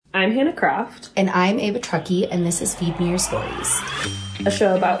I'm Hannah Croft. And I'm Ava Truckee, and this is Feed Me Your Stories. A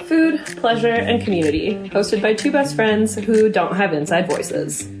show about food, pleasure, and community, hosted by two best friends who don't have inside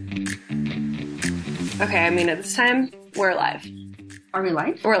voices. Okay, at this time, we're live. Are we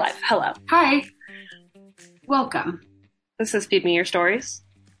live? We're live. Hello. Hi. Welcome. This is Feed Me Your Stories.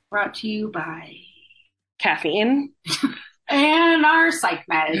 Brought to you by... Caffeine. And our psych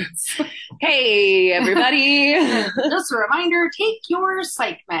meds. Hey, everybody. Just a reminder, take your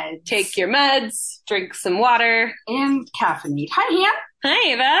psych meds. Take your meds, drink some water. And caffeinate. Hi, Han.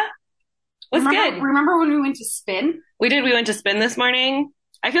 Hi, Ava. What's good? Remember when we went to spin? We did. We went to spin this morning.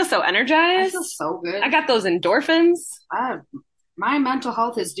 I feel so energized. I feel so good. I got those endorphins. My mental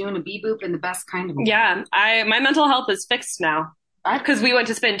health is doing a bee-boop in the best kind of way. Yeah, my mental health is fixed now. Because we went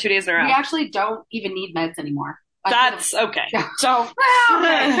to spin 2 days in a row. We actually don't even need meds anymore. That's okay. Yeah. So,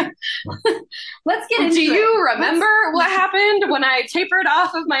 okay. Let's get into it. Do you remember what happened when I tapered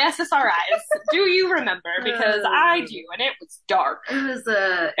off of my SSRIs? Do you remember? Because I do, and it was dark.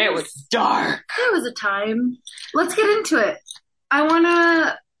 It was dark. It was a time. Let's get into it. I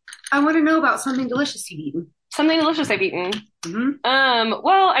wanna know about something delicious you've eaten. Something delicious I've eaten. Mm-hmm.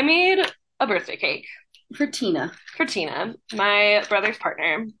 Well, I made a birthday cake for Tina, my brother's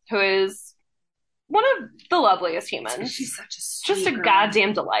partner, who is one of the loveliest humans. She's such a sweet just a girl.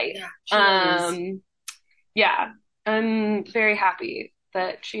 goddamn delight. Yeah, she is. Yeah, I'm very happy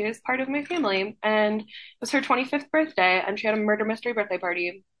that she is part of my family. And it was her 25th birthday, and she had a murder mystery birthday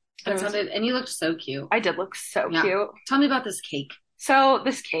party. And you looked so cute. I did look so cute. Tell me about this cake. So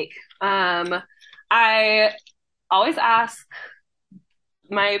this cake, I always ask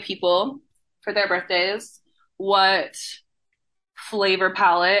my people for their birthdays what flavor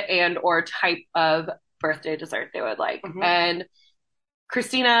palette and or type of birthday dessert they would like. Mm-hmm. And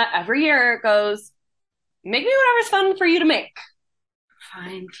Christina every year goes, make me whatever's fun for you to make.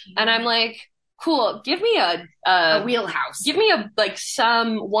 Fine. And I'm like, cool, give me a wheelhouse. Give me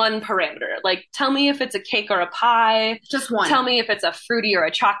some one parameter. Like, tell me if it's a cake or a pie. Just one. Tell me if it's a fruity or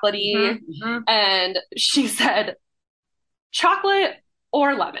a chocolatey. Mm-hmm. Mm-hmm. And she said, chocolate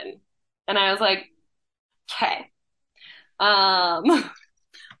or lemon. And I was like, okay. Those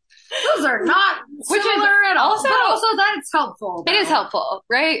are not similar at all. But also that's helpful. Though. It is helpful,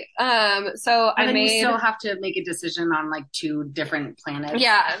 right? So and then you still have to make a decision on like 2 different planets.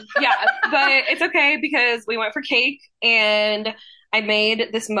 Yeah. But it's okay because we went for cake and I made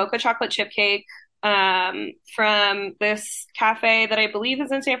this mocha chocolate chip cake from this cafe that I believe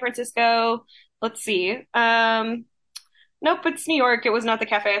is in San Francisco. Let's see. Nope, it's New York. It was not the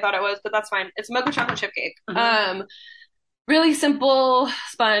cafe I thought it was, but that's fine. It's mocha chocolate chip cake. Mm-hmm. Really simple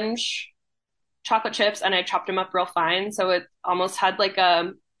sponge chocolate chips, and I chopped them up real fine, so it almost had like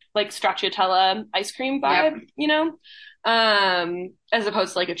a stracciatella ice cream vibe, you know, as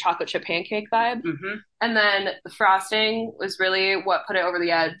opposed to like a chocolate chip pancake vibe. Mm-hmm. And then the frosting was really what put it over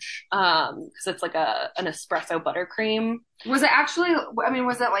the edge, because it's like an espresso buttercream. Was it actually?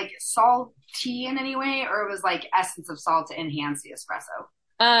 Was it like salty in any way, or it was like essence of salt to enhance the espresso?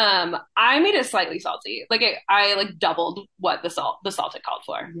 I made it slightly salty. I doubled what the salt it called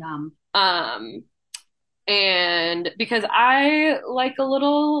for. Yum. And because I like a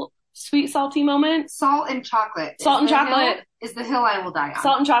little sweet salty moment. Salt and chocolate is the hill I will die on.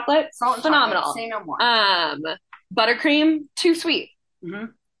 Salt and chocolate. Phenomenal. Chocolate. Say no more. Buttercream, too sweet. Mm-hmm.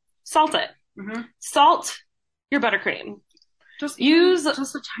 Salt it. Mm-hmm. Salt your buttercream. Just a tiny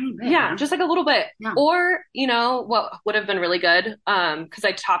bit. Yeah, just like a little bit. Yeah. Or, what would have been really good, because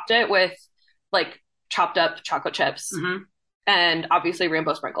I topped it with chopped up chocolate chips. Mm-hmm. And obviously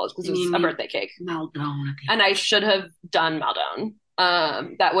rainbow sprinkles because it was a birthday cake. Maldon. And I should have done Maldon.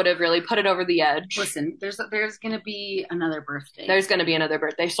 That would have really put it over the edge. Listen, there's going to be another birthday. There's going to be another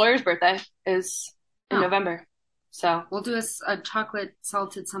birthday. Sawyer's birthday is in November. So we'll do a chocolate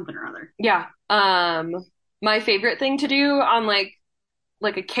salted something or other. Yeah. My favorite thing to do on like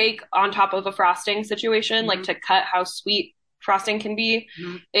a cake on top of a frosting situation, mm-hmm. to cut how sweet frosting can be,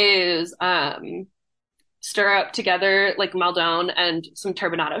 mm-hmm. is stir up together Maldon and some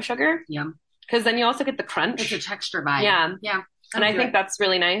turbinado sugar. Yum. Because then you also get the crunch. It's a texture vibe. Yeah. Yeah. And I think that's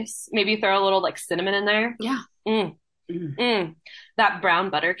really nice. Maybe throw a little cinnamon in there. Yeah. That brown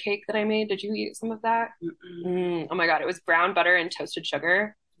butter cake that I made, did you eat some of that? Oh my God. It was brown butter and toasted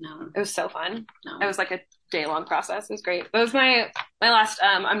sugar. No. It was so fun. No. It was a day-long process. It was great. That was my last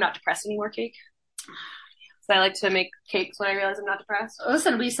I'm not depressed anymore cake. So I like to make cakes when I realize I'm not depressed.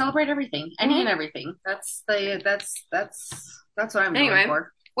 Listen, we celebrate everything, any and everything. That's what I'm going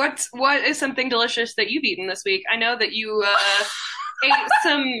for. What is something delicious that you've eaten this week? I know that you ate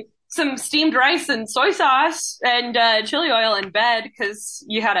some steamed rice and soy sauce and chili oil in bed because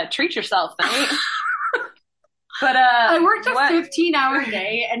you had a treat yourself night. But I worked a 15-hour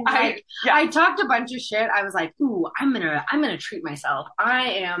day, and I talked a bunch of shit. I was like, "Ooh, I'm gonna treat myself. I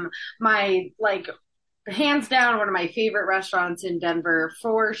am my like hands down one of my favorite restaurants in Denver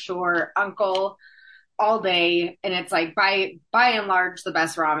for sure. Uncle all day, and it's like by and large the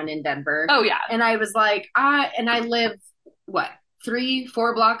best ramen in Denver. Oh yeah. And I was like, I live what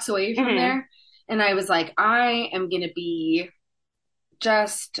 3-4 blocks away from there, and I was like, I am gonna be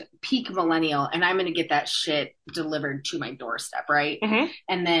just peak millennial, and I'm gonna get that shit delivered to my doorstep, right?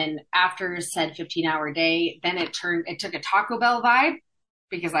 And then after said 15-hour day, then it took a Taco Bell vibe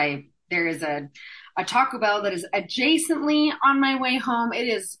because there is a Taco Bell that is adjacently on my way home. It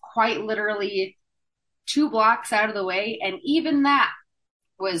is quite literally 2 blocks out of the way, and even that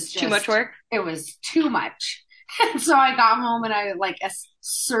was just too much work. It was too much. And so I got home and I like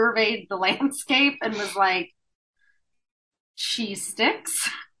surveyed the landscape and was like, cheese sticks,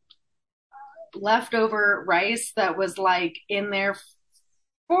 leftover rice that was like in there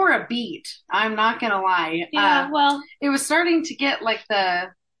for a beat. I'm not gonna lie. Yeah, well, it was starting to get like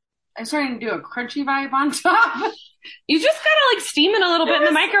I'm starting to do a crunchy vibe on top. You just gotta like steam it a little bit in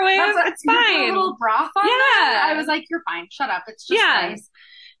the microwave. It's fine. A little broth on there. I was like, "You're fine. Shut up. It's just rice."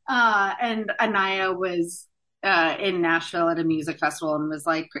 And Anaya was in Nashville at a music festival and was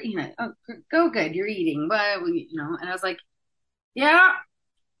like, "Oh, go good. You're eating, but And I was like, "Yeah,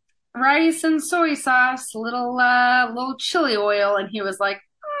 rice and soy sauce, little chili oil," and he was like,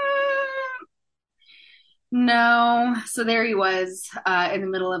 no. So there he was in the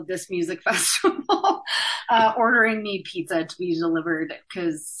middle of this music festival ordering me pizza to be delivered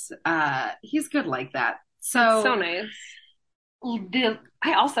because he's good like that. So nice.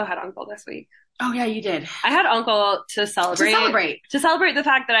 I also had Uncle this week. Oh yeah, you did. I had Uncle to celebrate the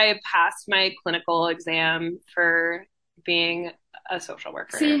fact that I passed my clinical exam for being a social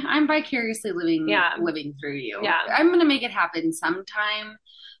worker. See, I'm vicariously living through you. Yeah. I'm gonna make it happen sometime.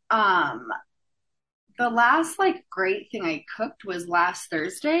 The last like great thing I cooked was last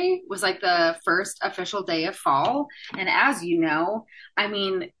Thursday, was like the first official day of fall. And as you know, I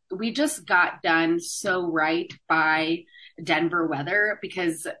mean, we just got done so right by Denver weather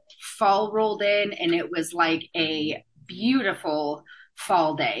because fall rolled in and it was like a beautiful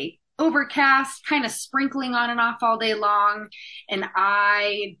fall day. Overcast, kind of sprinkling on and off all day long. And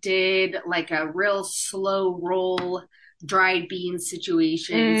I did like a real slow roll dried bean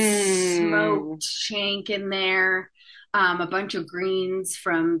situation, smoked shank in there, a bunch of greens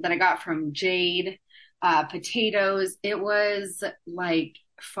that I got from Jade, potatoes. It was like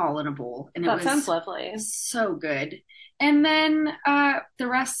fall in a bowl, and that sounds lovely, so good. And then the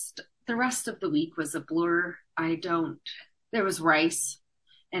rest of the week was a blur. There was rice,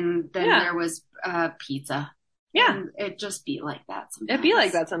 and then there was pizza. Yeah. And it just be like that sometimes. It'd be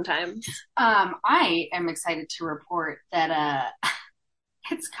like that sometimes. I am excited to report that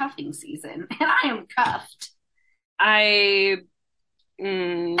it's cuffing season, and I am cuffed. A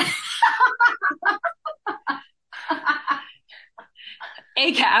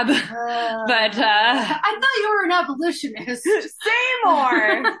cab, but I thought you were an abolitionist. Say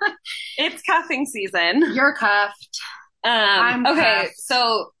more. It's cuffing season. You're cuffed. I'm okay. cuffed.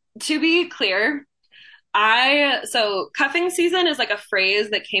 So to be clear, so cuffing season is like a phrase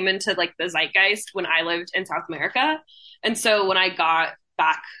that came into like the zeitgeist when I lived in South America. And so when I got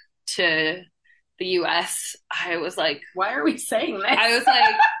back to the US, I was like, why are we saying this? I was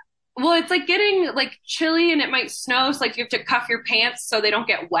like, well, it's like getting like chilly and it might snow. So like you have to cuff your pants so they don't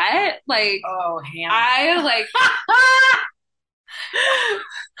get wet. Like, oh, Hannah. I like,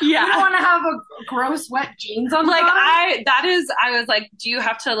 yeah. You want to have a gross wet jeans on? Like I was like, do you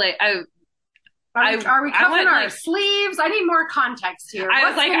have to like, are we covering our sleeves? I need more context here. I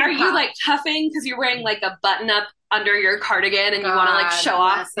was like, are you like tuffing because you're wearing like a button up under your cardigan and you want to like show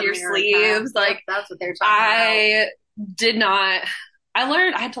off your sleeves? Like that's what they're talking about. Did not. I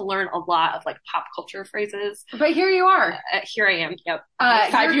had to learn a lot of like pop culture phrases. But here you are. Here I am. Yep.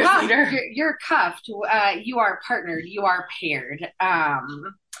 5 years later. You're cuffed. You are partnered. You are paired.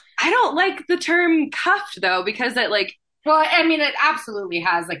 I don't like the term cuffed though because it like. Well, I mean, it absolutely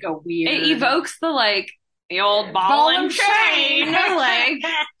has like a weird. It evokes the old ball and chain, like,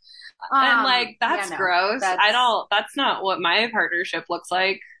 and like that's gross. That's not what my partnership looks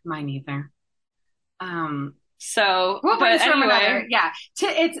like. Mine either. So, but anyway, yeah,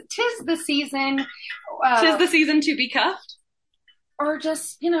 tis the season. Tis the season to be cuffed. Or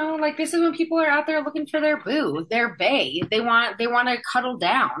just, like this is when people are out there looking for their boo, their bae. They want to cuddle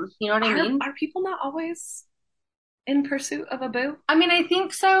down. You know what I mean? Are people not always In pursuit of a boo? I mean, I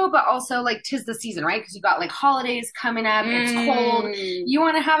think so, but also like 'tis the season, right? Because you got like holidays coming up. It's cold. You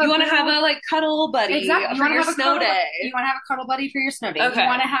want to have You a want to have boo. a like cuddle buddy Exactly. You for want to your have a snow cuddle. day. You want to have a cuddle buddy for your snow day. Okay. You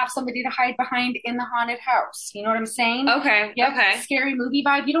want to have somebody to hide behind in the haunted house. You know what I'm saying? Okay. Yep. Okay. Scary movie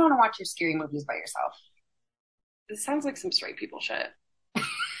vibe. You don't want to watch your scary movies by yourself. This sounds like some straight people shit.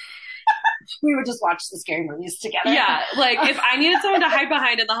 We would just watch the scary movies together. Yeah, like if I needed someone to hide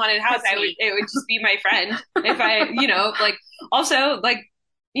behind in the haunted house, That's me. it would just be my friend. If I, like also like,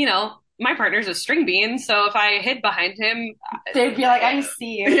 my partner's a string bean, so if I hid behind him, They'd be like, I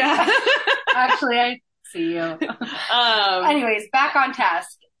see you. yeah. Actually, I see you. Anyways, back on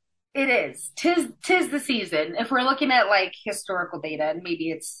task. It is. Tis the season. If we're looking at like historical data, and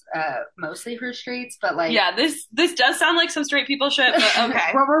maybe it's mostly for streets, but like yeah, this does sound like some straight people shit, but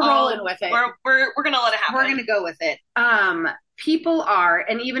okay. we're rolling with it. We're gonna let it happen. We're gonna go with it. People are,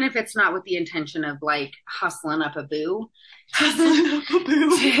 and even if it's not with the intention of like hustling up a boo, tis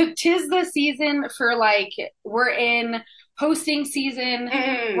the season for like we're in posting season.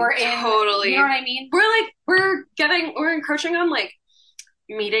 We're in totally. You know what I mean? We're encroaching on like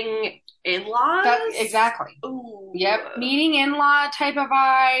meeting in-laws. Exactly. Ooh. Yep. Meeting in-law type of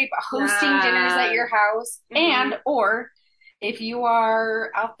vibe, hosting dinners at your house, and or if you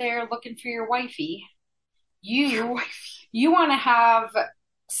are out there looking for your wifey, you want to have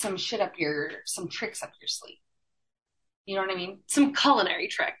some tricks up your sleeve. You know what I mean? Some culinary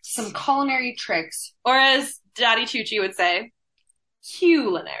tricks. Or as Daddy Chuchi would say,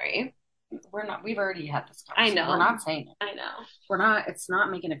 culinary. We've already had this conversation. I know. We're not saying it. I know. We're not, it's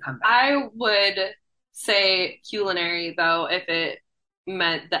not making a comeback. I would say culinary, though, if it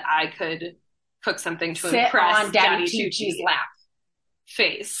meant that I could cook something to impress on Daddy Chuchi's lap.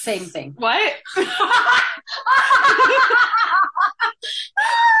 Face. Same thing. What?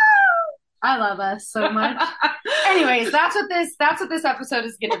 I love us so much. Anyways, that's what this episode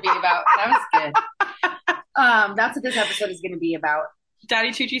is going to be about. That was good. That's what this episode is going to be about.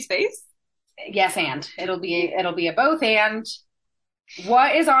 Daddy Chuchi's face? Yes, and it'll be a both and.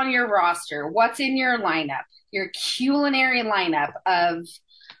 What is on your roster? What's in your lineup? Your culinary lineup of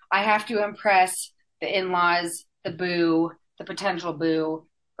I have to impress the in-laws, the boo, the potential boo,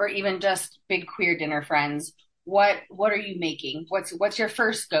 or even just big queer dinner friends. What are you making? What's your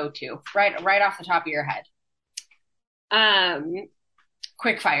first go-to? Right off the top of your head.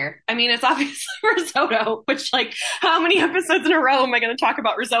 Quick fire. I mean, it's obviously risotto, which like how many episodes in a row am I going to talk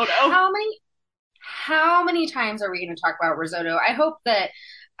about risotto? How many times are we going to talk about risotto?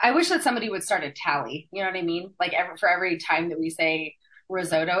 I wish that somebody would start a tally. You know what I mean? Like for every time that we say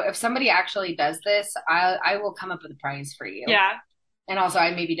risotto, if somebody actually does this, I will come up with a prize for you. Yeah. And also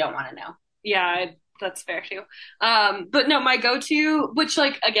I maybe don't want to know. Yeah, that's fair too. But no, my go-to, which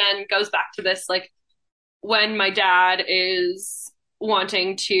like again goes back to this, like when my dad is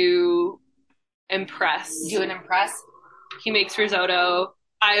wanting to impress. He makes risotto.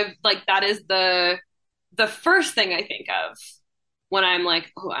 That is the first thing I think of when I'm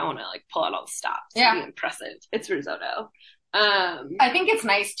like, oh, I want to like pull out all the stops. Yeah. Be impressive. It's risotto. I think it's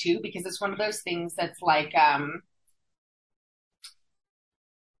nice too because it's one of those things that's like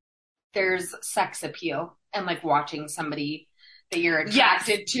there's sex appeal and like watching somebody that you're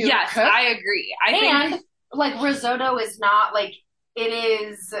attracted to. Yes, cook. I agree. I think like risotto is not like it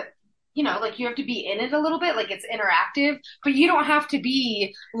is. You know, like you have to be in it a little bit, like it's interactive, but you don't have to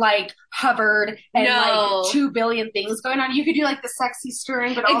be like hovered and like 2 billion things going on. You could do like the sexy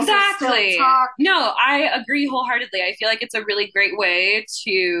stirring, but also still talk. No, I agree wholeheartedly. I feel like it's a really great way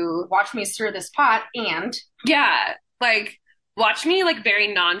to watch me stir this pot and like watch me like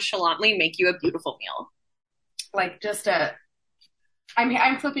very nonchalantly make you a beautiful meal. Like just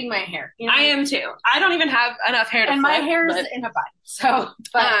I'm flipping my hair. You know? I am too. I don't even have enough hair to flip. And my hair is in a bun. So,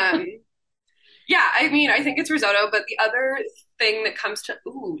 yeah, I mean, I think it's risotto, but the other thing that comes to,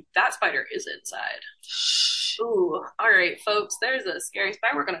 that spider is inside. Ooh, all right, folks, there's a scary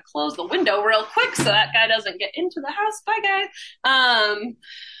spider. We're going to close the window real quick so that guy doesn't get into the house. Bye, guys.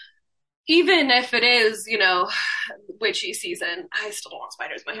 Even if it is, witchy season, I still don't want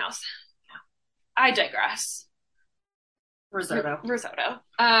spiders in my house. I digress. Risotto.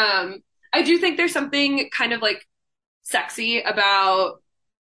 I do think there's something kind of like sexy about,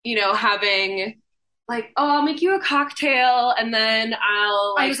 having like, oh, I'll make you a cocktail and then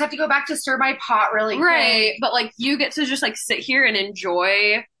I just have to go back to stir my pot really quick. Right. But like you get to just like sit here and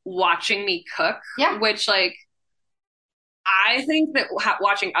enjoy watching me cook. Yeah. Which like, I think that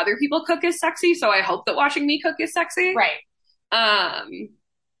watching other people cook is sexy. So I hope that watching me cook is sexy. Right.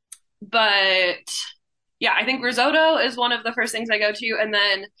 But yeah, I think risotto is one of the first things I go to. And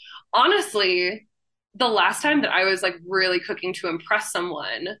then honestly, the last time that I was like really cooking to impress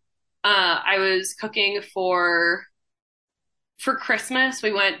someone, I was cooking for Christmas.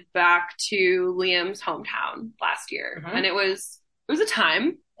 We went back to Liam's hometown last year, Mm-hmm. and it was a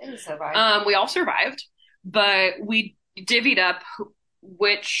time. It survived. We all survived, but we divvied up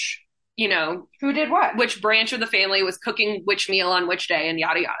which, Who did what? which branch of the family was cooking which meal on which day, and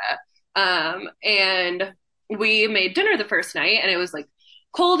yada yada. And we made dinner the first night, and it was like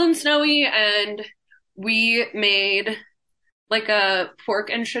cold and snowy, and we made like a pork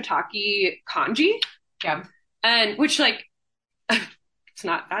and shiitake congee, Yeah. and which like it's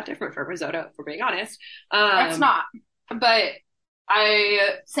not that different from risotto, if we're being honest. It's not. But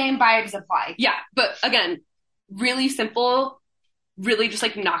I, Same vibes apply. yeah, but again, really simple, really just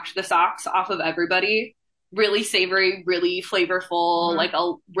like knocked the socks off of everybody. Really savory, really flavorful, Mhm. like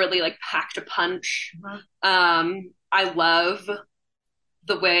a really like packed a punch. Mhm. I love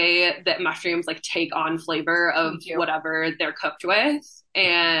the way that mushrooms like take on flavor of Me too. whatever they're cooked with.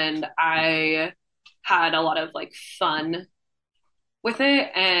 And I had a lot of like fun with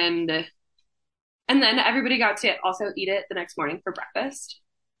it, and then everybody got to also eat it the next morning for breakfast.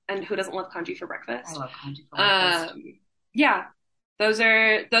 And who doesn't love congee for I breakfast? love congee for breakfast. Yeah, those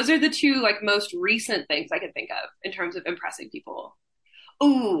are the two like most recent things I can think of in terms of impressing people.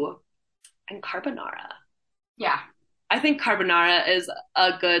 Ooh, and carbonara. Yeah. I think carbonara is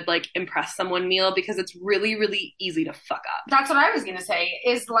a good like impress someone meal because it's really, really easy to fuck up. That's what I was going to say,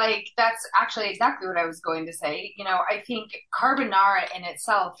 is like, that's actually exactly what I was going to say. I think carbonara in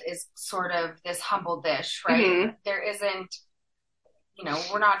itself is sort of this humble dish, right? Mhm. There isn't,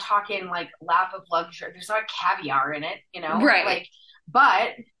 we're not talking like lap of luxury. There's not caviar in it, Right. Like,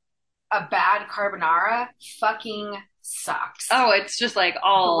 but a bad carbonara fucking sucks. Oh, it's just like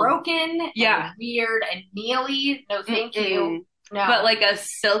all broken, yeah, and weird and mealy. No, thank you. No, but like a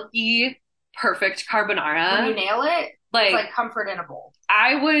silky, perfect carbonara. When you nail it, like, it's like comfort in a bowl.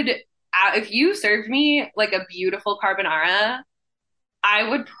 I would, if you served me like a beautiful carbonara, I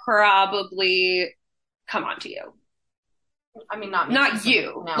would probably come on to you. I mean, not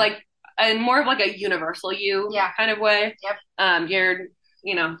you, no. like, and more of like a universal you, yeah, kind of way. Yep.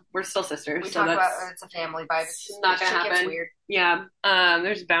 We're still sisters, we so talk that's about it's a family vibe. It's not gonna happen. Weird. Yeah.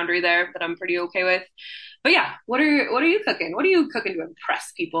 There's a boundary there that I'm pretty okay with. But yeah, what are you cooking? What are you cooking to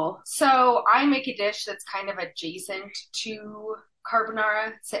impress people? So I make a dish that's kind of adjacent to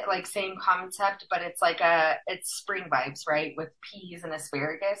carbonara, like same concept, but it's like it's spring vibes, right? With peas and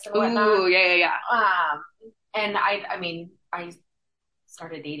asparagus and whatnot. Ooh, yeah. And I mean, I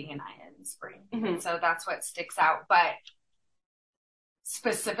started dating Anaya in the spring, and so that's what sticks out. But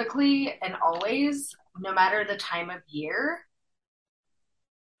specifically and always, no matter the time of year,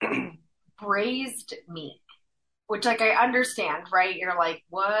 braised meat, which like I understand, right? You're like,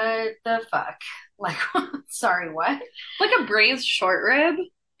 what the fuck? Like, sorry, what? Like a braised short rib.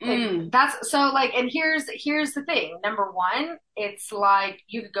 That's so like, and here's the thing. Number one, it's like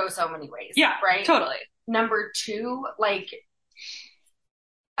you could go so many ways. Yeah, right. Totally. Number two, like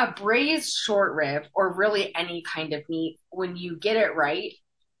a braised short rib or really any kind of meat, when you get it right,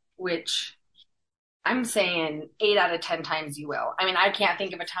 which I'm saying 8 out of 10 times you will. I mean, I can't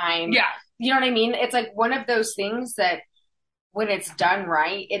think of a time. Yeah. You know what I mean? It's like one of those things that when it's done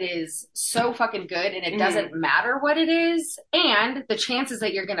right, it is so fucking good, and it doesn't matter what it is. And the chances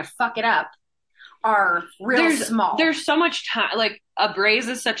that you're going to fuck it up are real small. There's so much time. Like a braise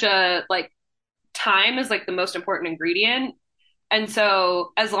is such a like time is like the most important ingredient. And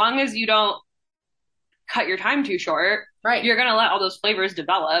so as long as you don't cut your time too short, right, you're going to let all those flavors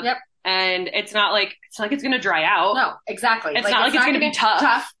develop. Yep. And it's not like it's going to dry out. No, exactly. It's not like it's going to be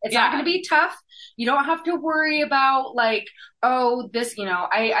tough. It's not going to be tough. You don't have to worry about like, oh, this,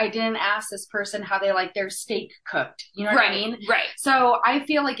 I didn't ask this person how they like their steak cooked. You know what I mean? Right. So I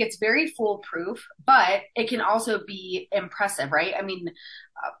feel like it's very foolproof, but it can also be impressive, right? I mean,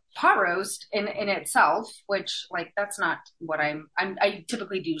 pot roast in itself, which like that's not what I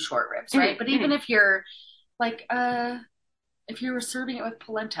typically do short ribs, right? But even if you're like if you were serving it with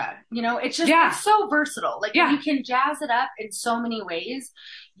polenta, it's just it's so versatile. Like you can jazz it up in so many ways.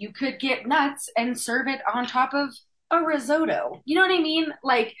 You could get nuts and serve it on top of a risotto. You know what I mean?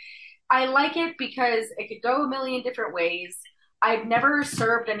 Like I like it because it could go a million different ways. I've never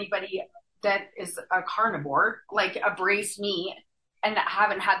served anybody that is a carnivore, like a braised meat, and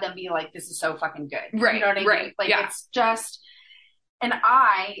haven't had them be like, this is so fucking good. Right. You know what I mean? Like it's just, and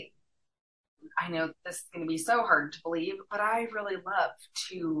I know this is going to be so hard to believe, but I really love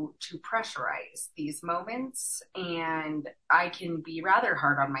to pressurize these moments, and I can be rather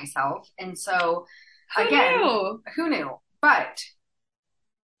hard on myself. And so, who knew? But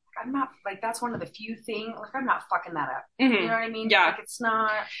I'm not like that's one of the few things like I'm not fucking that up. Mm-hmm. You know what I mean? Yeah. Like it's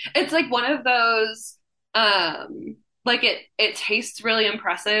not. It's like one of those, like it tastes really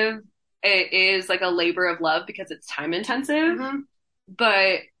impressive. It is like a labor of love because it's time intensive, Mm-hmm.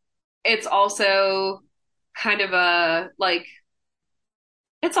 but it's also kind of a like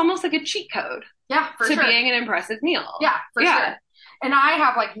it's almost like a cheat code Yeah, for to sure. being an impressive meal. Yeah, for sure. And I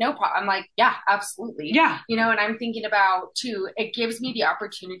have like no problem. I'm like, yeah, absolutely. Yeah. You know, and I'm thinking about too, it gives me the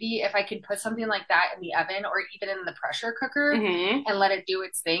opportunity if I can put something like that in the oven or even in the pressure cooker Mm-hmm. and let it do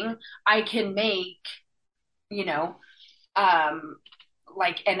its thing, I can make, you know,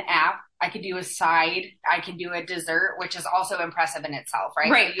 like an app. I could do a side. I can do a dessert, which is also impressive in itself,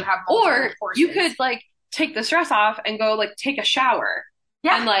 right? Right. So you have Or courses. you could like take the stress off and go like take a shower.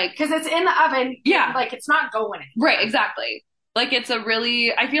 Yeah, and like because it's in the oven. Yeah, like it's not going anywhere. Right, exactly. Like it's a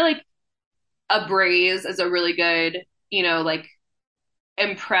really, I feel like a braise is a really good, like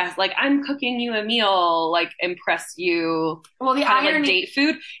impress, like I'm cooking you a meal, like impress you, well, the kind of irony, like date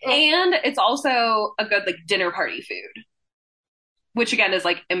food. And it's also a good like dinner party food, which again is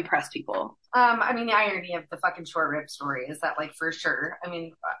like impress people. I mean, the irony of the fucking short rib story is that, like, for sure, I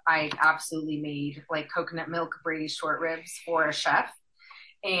mean, I absolutely made like coconut milk braised short ribs for a chef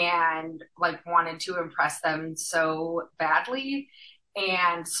and like wanted to impress them so badly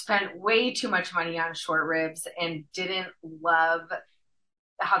and spent way too much money on short ribs and didn't love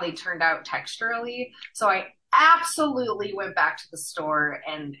how they turned out texturally. So I absolutely went back to the store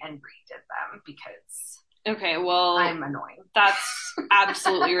and redid them because Okay, well, I'm annoying. That's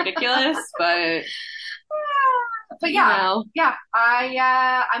absolutely ridiculous, but yeah,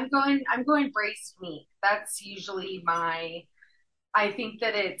 yeah. I'm going braised meat. That's usually my. I think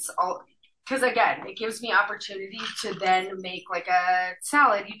that it's all because again, it gives me opportunity to then make like a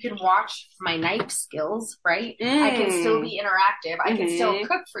salad. You can watch my knife skills, right? I can still be interactive. I can still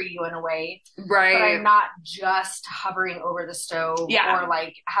cook for you in a way, right? But I'm not just hovering over the stove or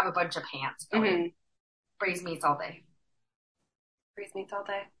like have a bunch of pans going. Braised meats all day. Braised meats all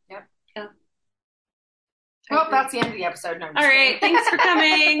day. Yep. Yeah. Well, that's the end of the episode. No, all right. Thanks for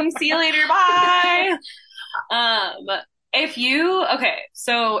coming. See you later. Bye.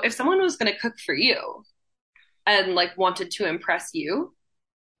 So if someone was going to cook for you and like wanted to impress you,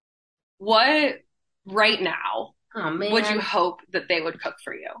 what right now would you hope that they would cook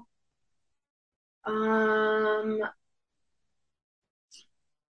for you?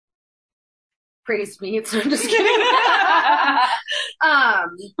 Praised meats. I'm just kidding.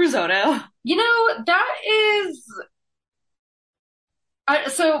 Risotto. That is.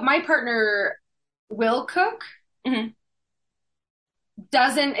 So my partner will cook. Mm-hmm.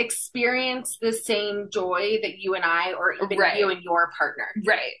 Doesn't experience the same joy that you and I, or even you and your partner,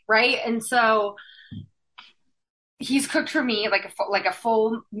 right? And so he's cooked for me like a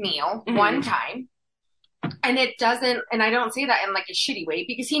full meal one time, and it doesn't. And I don't say that in like a shitty way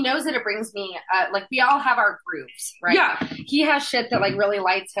because he knows that it brings me like we all have our grooves, right? Yeah. He has shit that like really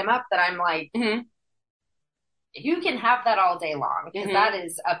lights him up that I'm like. You can have that all day long because that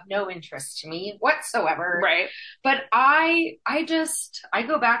is of no interest to me whatsoever. Right. But I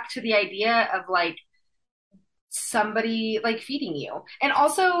go back to the idea of like somebody like feeding you. And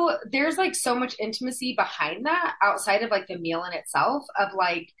also there's like so much intimacy behind that outside of like the meal in itself of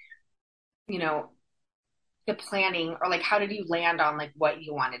like, the planning or like how did you land on like what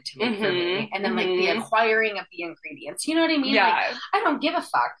you wanted to make for me and then like the acquiring of the ingredients, you know what I mean? Like I don't give a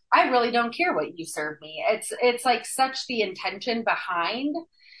fuck. I really don't care what you serve me. It's like such the intention behind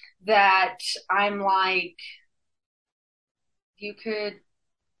that I'm like you could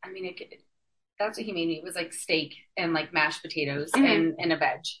that's what he made me. It was like steak and like mashed potatoes and a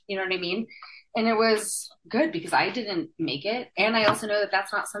veg, you know what I mean? And it was good because I didn't make it. And I also know that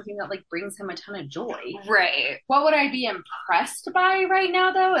that's not something that like brings him a ton of joy. Right. What would I be impressed by right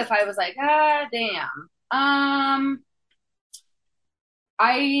now though? If I was like, damn.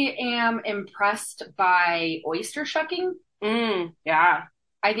 I am impressed by oyster shucking. Yeah.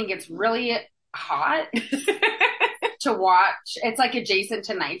 I think it's really hot to watch. It's like adjacent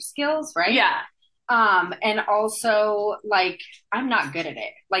to knife skills, right? Yeah. And also like I'm not good at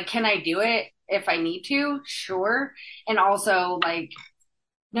it. Like, can I do it if I need to? Sure. And also like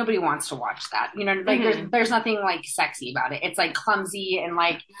nobody wants to watch that. Like there's nothing like sexy about it. It's like clumsy and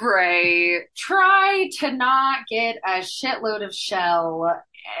like try to not get a shitload of shell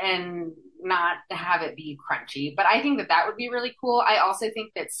and not have it be crunchy. But I think that would be really cool. I also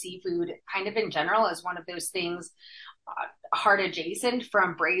think that seafood kind of in general is one of those things heart adjacent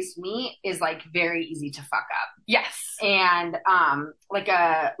from braised meat is like very easy to fuck up. Yes. And like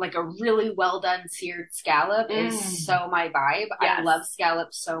a really well done seared scallop is so my vibe. Yes. I love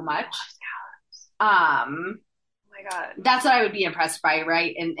scallops so much. Oh my God. That's what I would be impressed by,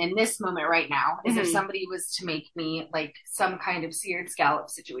 right? In this moment right now, is if somebody was to make me like some kind of seared scallop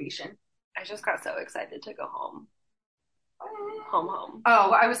situation. I just got so excited to go home. Home.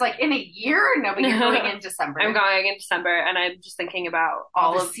 Oh, I was like, in a year? No, but you're going in December. I'm going in December, and I'm just thinking about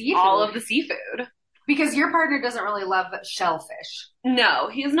all of the seafood. Because your partner doesn't really love shellfish. No,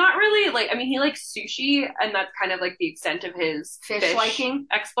 he's not really like, I mean, he likes sushi, and that's kind of like the extent of his fish liking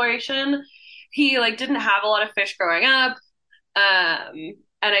exploration. He like didn't have a lot of fish growing up. And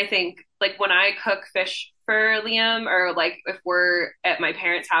I think like when I cook fish for Liam, or like if we're at my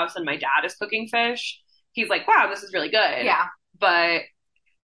parents' house and my dad is cooking fish, he's like, wow, this is really good. Yeah. But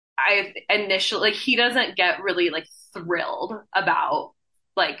I initially, like, he doesn't get really like thrilled about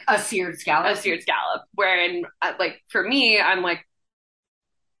like a seared scallop. Wherein like for me, I'm like,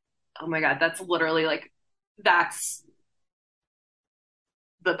 oh my God, that's literally like, that's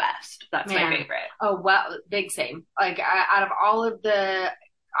the best. That's my favorite. Oh, well, big same. Like out of all of the,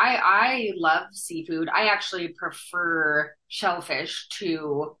 I love seafood. I actually prefer shellfish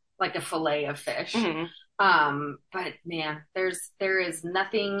to like a fillet of fish. But man, there is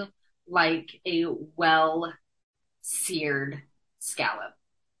nothing like a well seared scallop,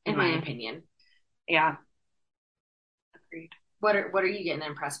 in my opinion. Yeah. Agreed. What are you getting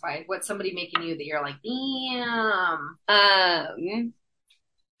impressed by? What's somebody making you that you're like, damn?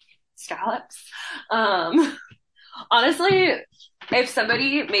 Scallops. Honestly, if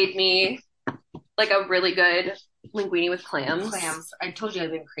somebody made me like a really good linguine with clams. I told you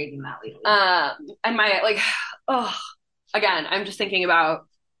I've been craving that lately. And my like, again, I'm just thinking about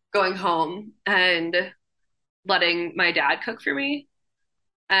going home and letting my dad cook for me.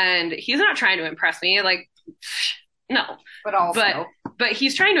 And he's not trying to impress me, like, no. But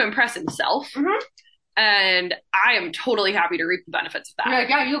he's trying to impress himself. And I am totally happy to reap the benefits of that.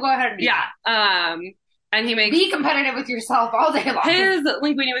 Yeah, you go ahead and do that. And he makes... Be competitive with yourself all day long. His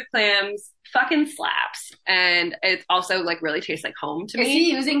linguine with clams fucking slaps. And it also, like, really tastes like home to me. Is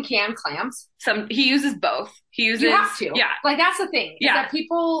he using canned clams? He uses both. You have to. Yeah. Like, that's the thing. Yeah. That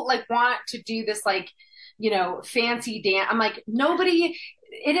people, like, want to do this, like, you know, fancy dance. I'm like, nobody...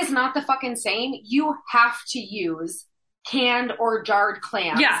 It is not the fucking same. You have to use canned or jarred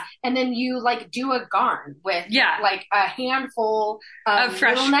clams. Yeah. And then you like do a garn with like a handful of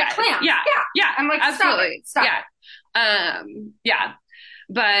fresh little neck clams. Yeah. I'm like, absolutely. Stop it. Yeah.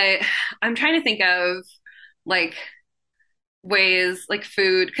 But I'm trying to think of like ways like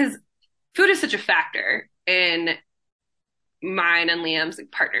food, because food is such a factor in mine and Liam's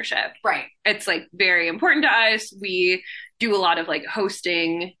like partnership. Right. It's like very important to us. We do a lot of like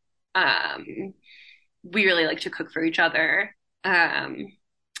hosting. We really like to cook for each other. The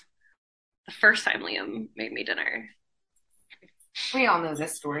first time Liam made me dinner. We all know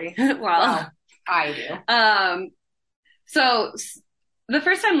this story. Well, I do. So the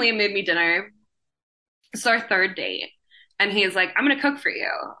first time Liam made me dinner, it's our third date, and he's like, I'm going to cook for you.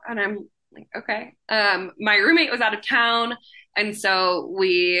 And I'm like, okay. My roommate was out of town, and so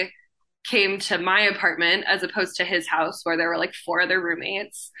we came to my apartment as opposed to his house where there were like 4 other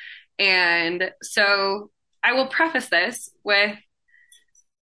roommates. And so I will preface this with,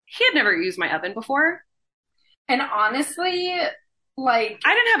 he had never used my oven before. And honestly, like...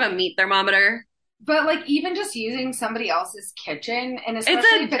 I didn't have a meat thermometer. But like even just using somebody else's kitchen, and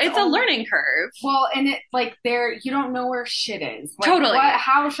especially it's a learning curve. Well, and it like you don't know where shit is. Like, totally.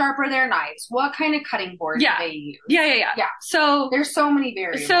 How sharp are their knives? What kind of cutting board do they use? Yeah. So there's so many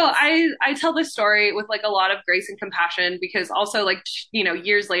variables. So I tell this story with like a lot of grace and compassion, because also like, you know,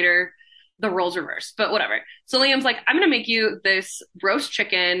 years later the roles reversed, but whatever. So Liam's like, I'm going to make you this roast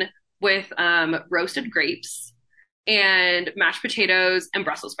chicken with roasted grapes and mashed potatoes and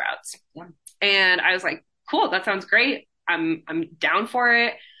Brussels sprouts. Yeah. And I was like, cool, that sounds great. I'm down for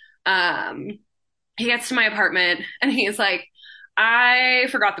it. He gets to my apartment and he's like, I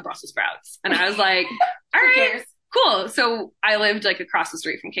forgot the Brussels sprouts. And I was like, all right, cool. So I lived like across the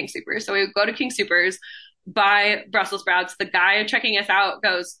street from King Soopers. So we would go to King Soopers, buy Brussels sprouts. The guy checking us out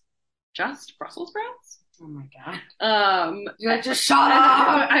goes, just Brussels sprouts? Oh my God. You're like, just shut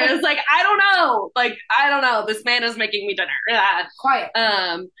up. I was like, I don't know. This man is making me dinner. Quiet.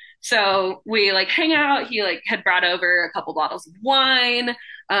 So we like hang out. He like had brought over a couple bottles of wine.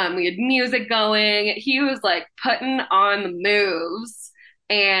 We had music going. He was like putting on the moves,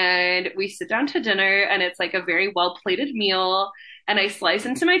 and we sit down to dinner, and it's like a very well plated meal. And I slice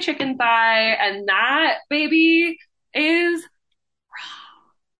into my chicken thigh, and that baby is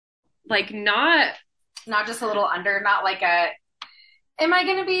like not Not just a little under, not like a, am I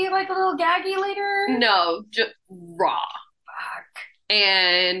going to be like a little gaggy later? no, just raw. Fuck.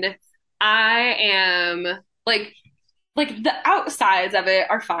 And I am like the outsides of it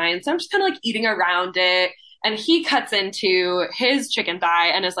are fine. So I'm just kind of like eating around it. And he cuts into his chicken thigh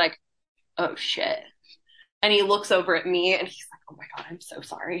and is like, oh shit. And he looks over at me and he's like, oh my God, I'm so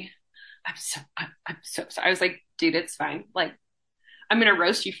sorry. I'm so sorry. I was like, dude, it's fine. Like, I'm going to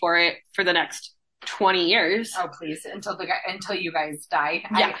roast you for it for the next 20 years. Oh, please, until you guys die.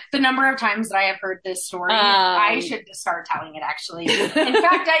 Yeah. The number of times that I have heard this story, I should start telling it actually. In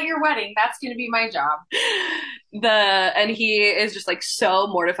fact, at your wedding, that's going to be my job. And he is just like so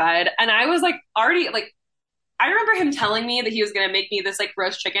mortified. And I was like already like, I remember him telling me that he was going to make me this like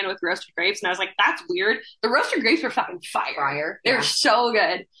roast chicken with roasted grapes. And I was like, that's weird. The roasted grapes were fucking fire. They were so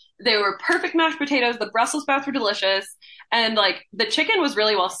good. They were perfect mashed potatoes. The Brussels sprouts were delicious. And like the chicken was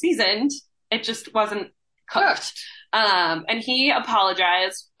really well seasoned. It just wasn't cooked. And he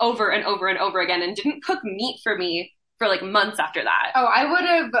apologized over and over and over again and didn't cook meat for me for like months after that. Oh, I would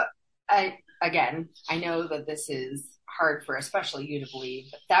have, again, I know that this is hard for especially you to believe,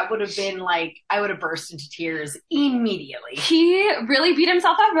 but that would have been like, I would have burst into tears immediately. He really beat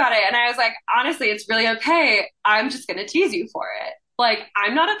himself up about it. And I was like, honestly, it's really okay. I'm just going to tease you for it. Like,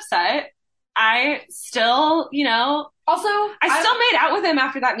 I'm not upset. I still, you know, also, I still made out with him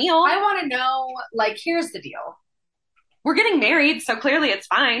after that meal. I want to know, like, here's the deal. We're getting married, so clearly it's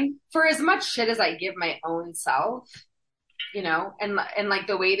fine. For as much shit as I give my own self, you know, and like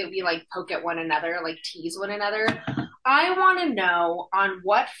the way that we like poke at one another, like tease one another, I want to know on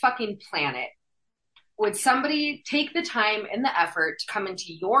what fucking planet would somebody take the time and the effort to come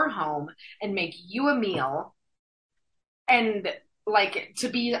into your home and make you a meal and like to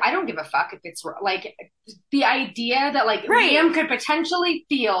be, I don't give a fuck if it's like the idea that like Right. Liam could potentially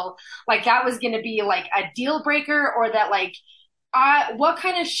feel like that was going to be like a deal breaker, or that like, what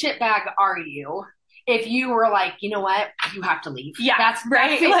kind of shitbag are you if you were like, you know what, you have to leave. Yeah, that's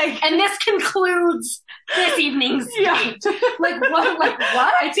right. That's like, and this concludes this evening's date. Like what? Like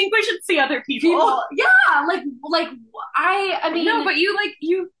what? I think we should see other people. Yeah, like I mean, no, but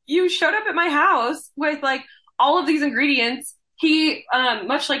you showed up at my house with like all of these ingredients. He,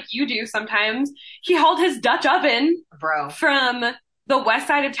 much like you do sometimes, he hauled his Dutch oven, bro, from the west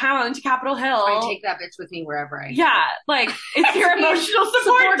side of town to Capitol Hill. I take that bitch with me wherever I go. Yeah, like it's your emotional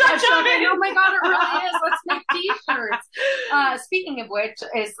support Dutch oven. Oh my God, it really is. Let's make t-shirts. Speaking of which,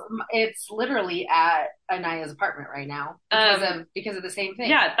 it's literally at Anaya's apartment right now because of the same thing.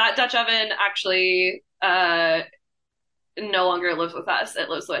 Yeah, that Dutch oven actually no longer lives with us. It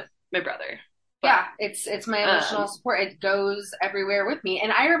lives with my brother. But, yeah, it's my emotional support. It goes everywhere with me.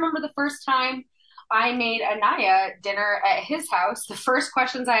 And I remember the first time I made Anaya dinner at his house, the first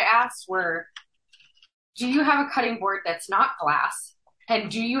questions I asked were, do you have a cutting board that's not glass?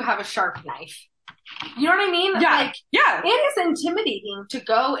 And do you have a sharp knife? You know what I mean? Yeah. Like, yeah. It is intimidating to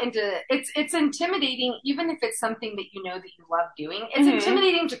go into, it's intimidating, even if it's something that you know that you love doing. It's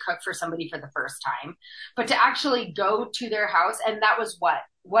intimidating to cook for somebody for the first time, but to actually go to their house, and that was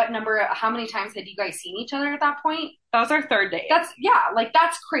what number, how many times had you guys seen each other at that point? That was our third date.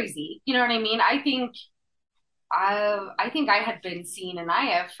 That's crazy. You know what I mean? I think I had been seeing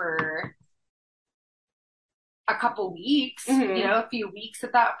Anaya for a couple weeks, you know, a few weeks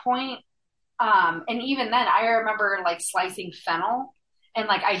at that point. And even then I remember like slicing fennel, and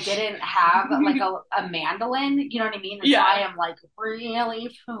like I didn't have like a mandolin, you know what I mean? And so I am like really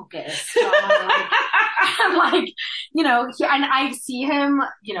focused on, like, you know, and I see him,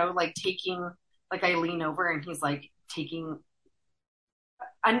 you know, like taking, like I lean over and he's like taking,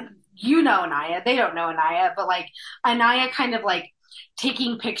 and you know Anaya, they don't know Anaya, but like Anaya kind of like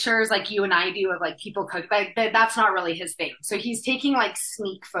taking pictures like you and I do of like people cook, like that's not really his thing. So he's taking like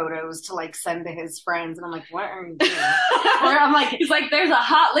sneak photos to like send to his friends, and I'm like, what are you doing? Or I'm like, he's like, there's a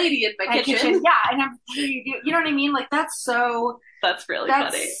hot lady in my kitchen. Yeah, and I'm, you know what I mean? Like that's really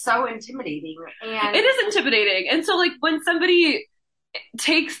funny. So intimidating, and it is intimidating. And so like when somebody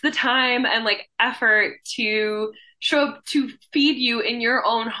takes the time and like effort to show up to feed you in your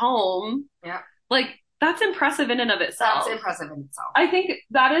own home, yeah, like that's impressive in and of itself. That's impressive in itself. I think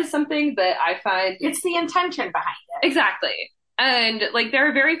that is something that I find... It's the intention behind it. Exactly. And, like, there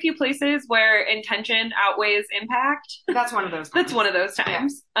are very few places where intention outweighs impact. That's one of those times. That's one of those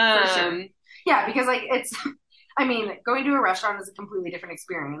times. Yeah, for sure. Yeah, because, like, it's... I mean, going to a restaurant is a completely different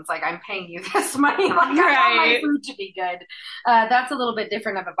experience. Like, I'm paying you this money. Like, I want my food to be good. That's a little bit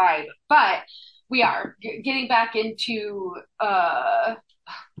different of a vibe. But we are getting back into...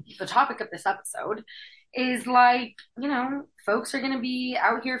 the topic of this episode is like, folks are going to be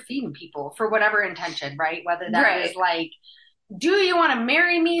out here feeding people for whatever intention, right? Whether that is Right. like, do you want to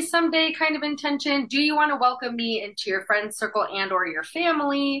marry me someday kind of intention? Do you want to welcome me into your friend circle and or your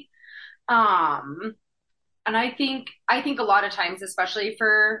family? Um, and I think a lot of times, especially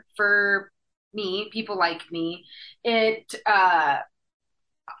for me, people like me, it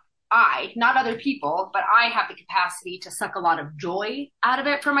I, not other people, but I have the capacity to suck a lot of joy out of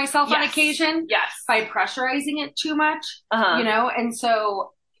it for myself on Yes. occasion Yes. by pressurizing it too much, Uh-huh. And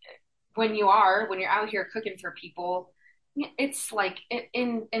so when you're out here cooking for people, it's like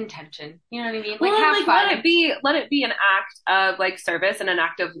in intention. You know what I mean? Like Well, have like fun. let it be an act of like service and an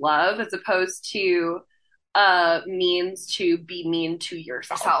act of love as opposed to means to be mean to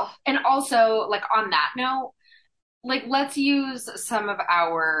yourself. Yourself. And also, like on that note, like let's use some of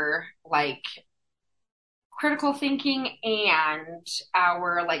our like critical thinking and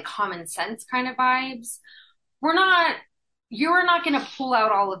our like common sense kind of vibes. We're not You're not going to pull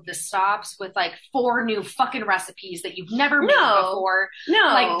out all of the stops with like four new fucking recipes that you've never made No. before. No.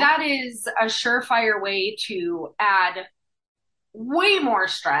 Like that is a surefire way to add way more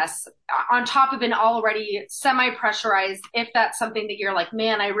stress on top of an already semi-pressurized, if that's something that you're like,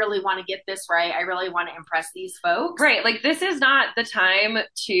 man, I really want to get this right, I really want to impress these folks. Right. Like this is not the time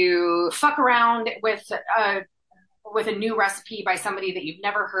to Fuck around with a new recipe by somebody that you've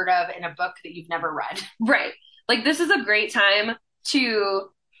never heard of in a book that you've never read. right. Like this is a great time to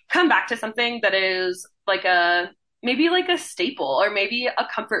come back to something that is like a maybe like a staple or maybe a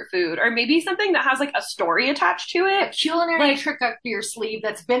comfort food or maybe something that has like a story attached to A it. culinary trick up your sleeve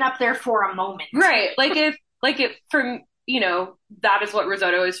that's been up there for a moment. Right. Like if from that is what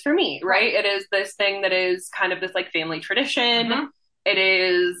risotto is for me, right? It is this thing that is kind of this like family tradition. Mhm. It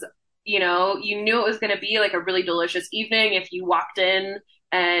is, you knew it was going to be like a really delicious evening if you walked in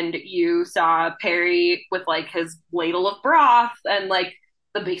and you saw Perry with like his ladle of broth and like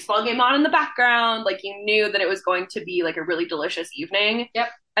the baseball game on in the background. Like you knew that it was going to be like a really delicious evening. Yep.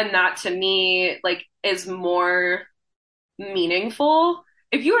 And that to me like is more meaningful.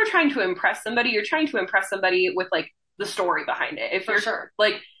 If you are trying to impress somebody, you're trying to impress somebody with like the story behind it. If For you're sure.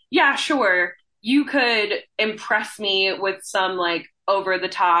 like, yeah, sure, you could impress me with some like over the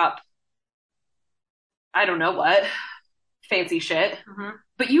top, I don't know what, fancy shit. Mhm.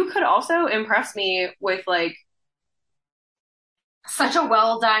 But you could also impress me with like, Such a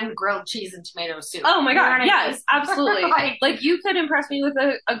well done grilled cheese and tomato soup. oh my You know God, what I yes, mean? absolutely. Like- Like you could impress me with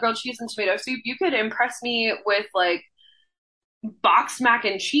a grilled cheese and tomato soup. You could impress me with like boxed mac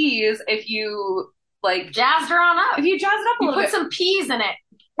and cheese if you like Jazzed her on up. if you jazz it up a You little put bit. some peas in it.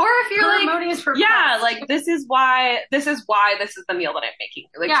 Or if you're like, Harmonious for yeah, best. like this is why this is the meal that I'm making.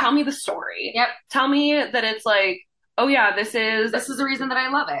 Like Yeah. tell me the story. Yep. Tell me that it's like, oh yeah, this is the reason that I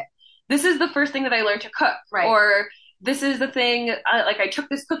love it. the first thing that I learned to cook. Right. Or this is the thing like I took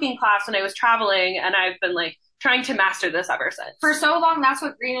this cooking class when I was traveling and I've been like trying to master this ever since. For so long, that's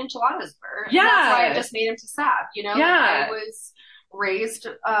what green enchiladas were. And Yeah. that's why I just made them to salve. Yeah. Like I was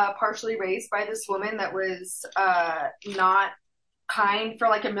partially raised by this woman that was not kind for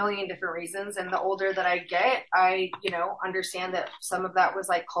like a million different reasons. And the older that I get, I, understand that some of that was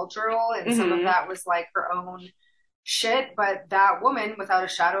like cultural and some of Mhm. that was like her own shit. But that woman, without a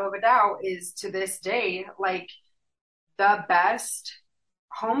shadow of a doubt, is to this day like the best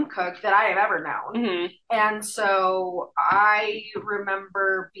home cook that I have ever known. Mhm. And so I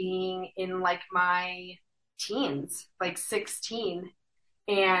remember being in like my teens, like 16,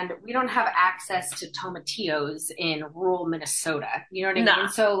 and we don't have access to tomatillos in rural Minnesota. You know what I No. mean?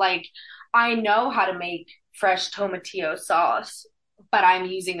 So like I know how to make fresh tomatillo sauce, but I'm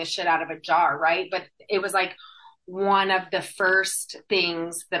using the shit out of a jar, right? But it was like one of the first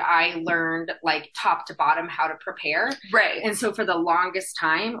things that I learned like top to bottom how to prepare. Right. And so for the longest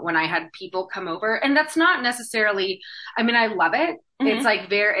time when I had people come over, and that's not necessarily, I mean, I love it. Mhm. It's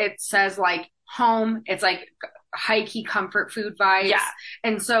like it says like home. It's like high key comfort food vibes. Yeah.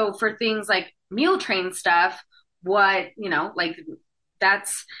 And so for things like meal train stuff, what, like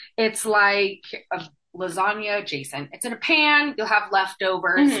it's like a lasagna adjacent. It's in a pan. You'll have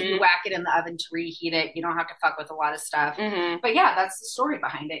leftovers. Mhm. You whack it in the oven to reheat it. You don't have to fuck with a lot of stuff. Mhm. But yeah, that's the story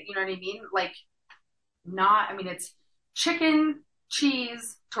behind it. You know what I mean? Like, it's chicken,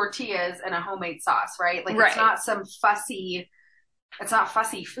 cheese, tortillas, and a homemade sauce, right? Like, Right. it's not it's not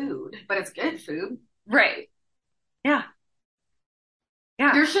fussy food, but it's good food. Right. Yeah.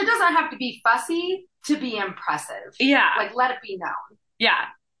 Yeah. Your shit doesn't have to be fussy to be impressive. Yeah. Like, let it be known. Yeah.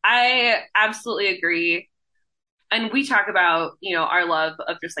 I absolutely agree. and we talk about, our love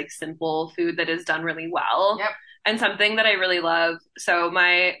of just like simple food that is done really well. Yep. And something that I really love. So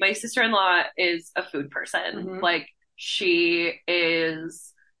my sister-in-law is a food person. Mhm. Like she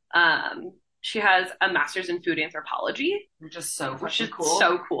is, she has a master's in food anthropology, Which is so which is fucking cool.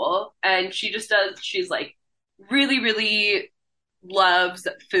 so cool. And she's like really, really loves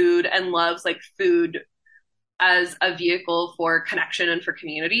food and loves like food as a vehicle for connection and for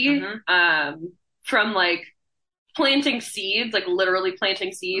community. From like planting seeds, like literally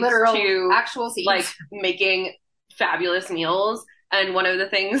planting seeds, Literal, to actual seeds. like making fabulous meals. And one of the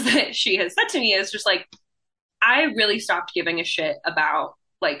things that she has said to me is just like, I really stopped giving a shit about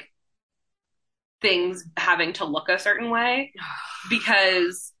like things having to look a certain way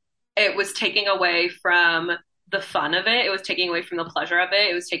because it was taking away from the fun of it. It was taking away from the pleasure of it.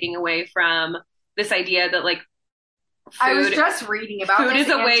 It was taking away from this idea that like I was just reading about food this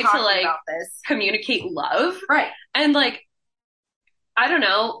is a and way to talking like about this. communicate love. Right. And like, I don't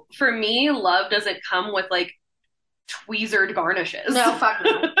know, for me, love doesn't come with like tweezered garnishes. No, fuck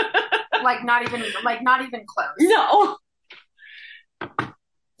no. like not even close. No.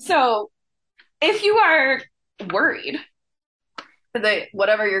 So if you are worried that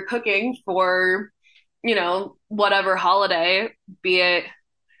whatever you're cooking for, whatever holiday, be it,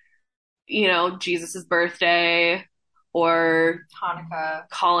 Jesus's birthday or Hanukkah,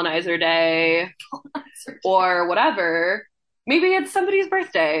 colonizer day, or whatever, maybe it's somebody's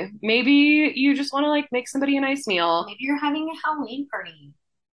birthday. Maybe you just want to like make somebody a nice meal. Maybe you're having a Halloween party.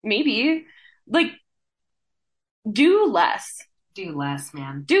 Maybe like do less. Do less,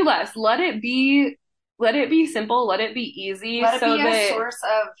 man. Do less. Let it be simple. Let it be easy. Let it be a source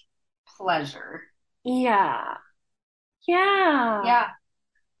of pleasure. Yeah. Yeah. Yeah.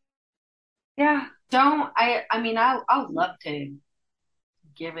 Yeah. I'll love to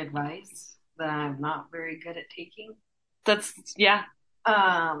give advice that I'm not very good at taking. Yeah.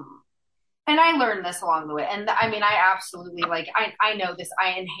 And I learned this along the way. And I absolutely I know this.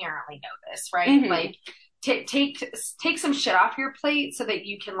 I inherently know this, right? Mm-hmm. Like take some shit off your plate so that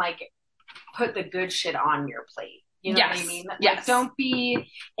you can like put the good shit on your plate. You know what I mean? Yes. Like, don't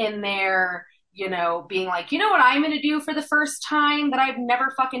be in there, being like, what I'm going to do for the first time that I've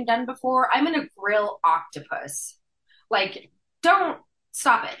never fucking done before? I'm going to grill octopus. Like, don't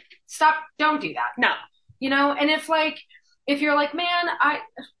stop it. Stop. Don't do that. No. And if you're like, man,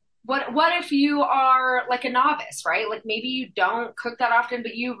 what if you are like a novice, right? Like maybe you don't cook that often,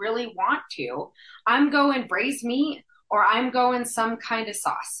 but you really want to. I'm going braised meat or I'm going some kind of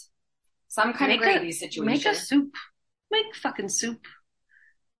sauce. Some kind of gravy situation. Make a soup. Make fucking soup.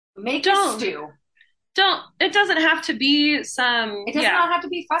 Make a stew. It doesn't have to be some... It does not have to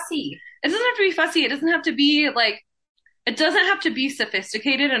be fussy. It doesn't have to be fussy. It doesn't have to be like... It doesn't have to be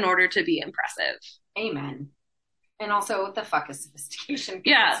sophisticated in order to be impressive. Amen. And also, what the fuck is sophistication?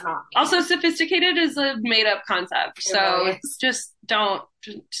 Yeah. It's not me. Also, sophisticated is a made-up concept. So just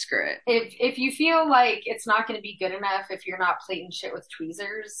screw it. If you feel like it's not going to be good enough if you're not plating shit with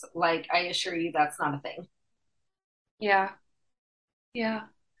tweezers, like, I assure you that's not a thing. Yeah. Yeah.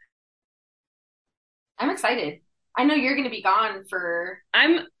 I'm excited. I know you're going to be gone for...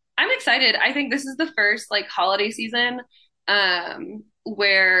 I'm excited. I think this is the first, like, holiday season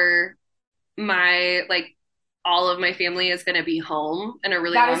where my, like, all of my family is going to be home in a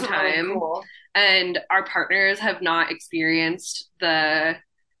really long time. Really cool. And our partners have not experienced the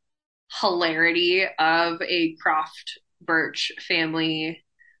hilarity of a Croft Birch family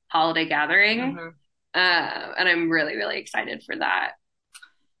holiday gathering. Mm-hmm. And I'm really, really excited for that.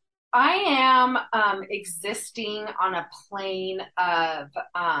 I am existing on a plane of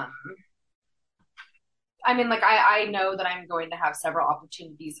I know that I'm going to have several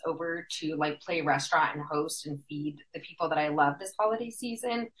opportunities over to like play restaurant and host and feed the people that I love this holiday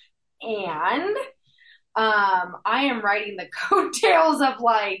season. And I am riding the coattails of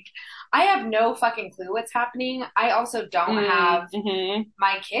like, I have no fucking clue what's happening. I also don't have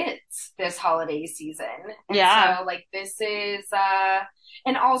my kids this holiday season. And so like this is,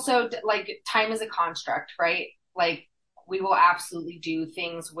 and also like time is a construct, right? Like we will absolutely do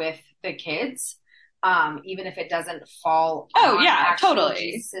things with the kids. Even if it doesn't fall on totally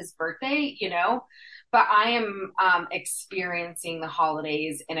Jesus' birthday, but I am experiencing the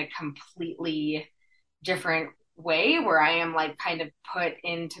holidays in a completely different way where I am like kind of put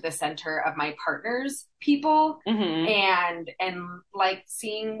into the center of my partner's people and like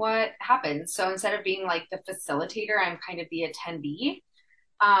seeing what happens. So instead of being like the facilitator, I'm kind of the attendee.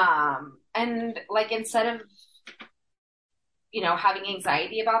 And like instead of having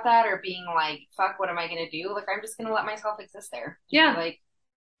anxiety about that or being like, fuck, what am I going to do? Like, I'm just going to let myself exist there. Yeah. Like,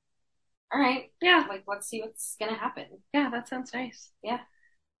 All right. Yeah. Like, let's see what's gonna happen. Yeah, that sounds nice. Yeah.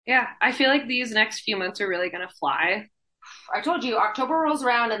 Yeah, I feel like these next few months are really gonna fly. I told you October rolls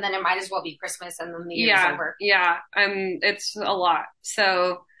around and then it might as well be Christmas and then the year's over. Yeah. It's a lot.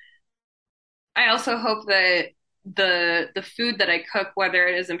 So I also hope that the food that I cook, whether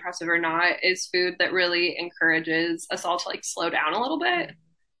it is impressive or not, is food that really encourages us all to like slow down a little bit.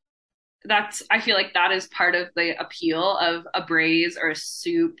 I feel like that is part of the appeal of a braise or a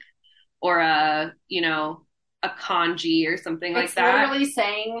soup or a congee or something like It's that. literally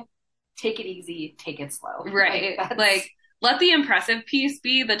saying, take it easy, take it slow. Right. Like, let the impressive piece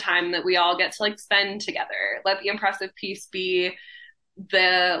be the time that we all get to like spend together. Let the impressive piece be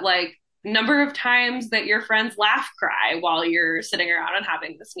the like number of times that your friends laugh cry while you're sitting around and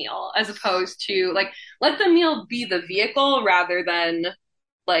having this meal, as opposed to like let the meal be the vehicle rather than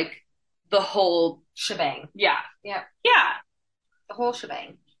like the whole shebang. Yeah. Yep. Yeah. The whole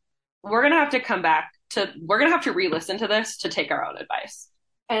shebang. We're gonna have to re-listen to this to take our own advice.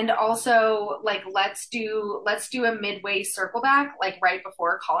 And also, like, let's do a midway circle back, like right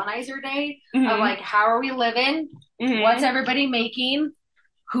before Colonizer Day, of like, how are we living? What's everybody making?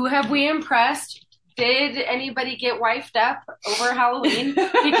 Who have we impressed? Did anybody get wifed up over Halloween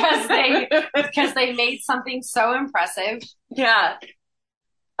because they made something so impressive? Yeah.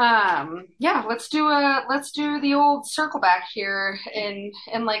 Yeah, let's do the old circle back here in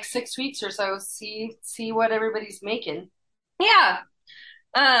like 6 weeks or so. See what everybody's making. Yeah.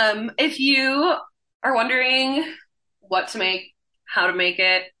 If you are wondering what to make, how to make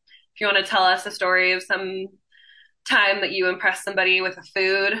it, if you want to tell us a story of some time that you impressed somebody with a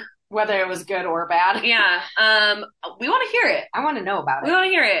food, whether it was good or bad. Yeah. We want to hear it. I want to know about it. We want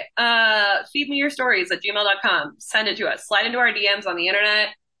to hear it. feedmeyourstories@gmail.com. Send it to us. Slide into our DMs on the internet.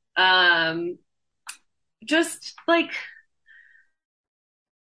 Just like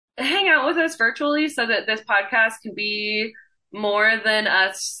hang out with us virtually so that this podcast can be more than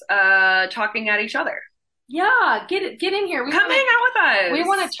us talking at each other. Yeah, get in here. Come hang out with us. We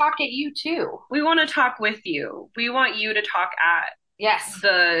want to talk at you too. We want to talk with you. We want you to talk at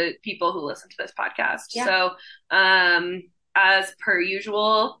the people who listen to this podcast. Yeah. So, as per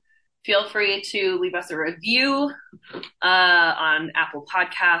usual, feel free to leave us a review on Apple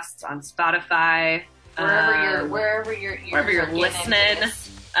Podcasts, on Spotify, wherever you're listening.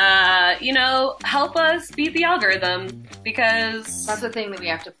 Help us beat the algorithm, because that's the thing that we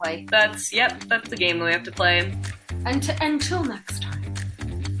have to play. That's the game that we have to play. Until next time.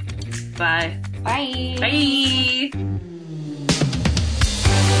 Bye. Bye. Bye.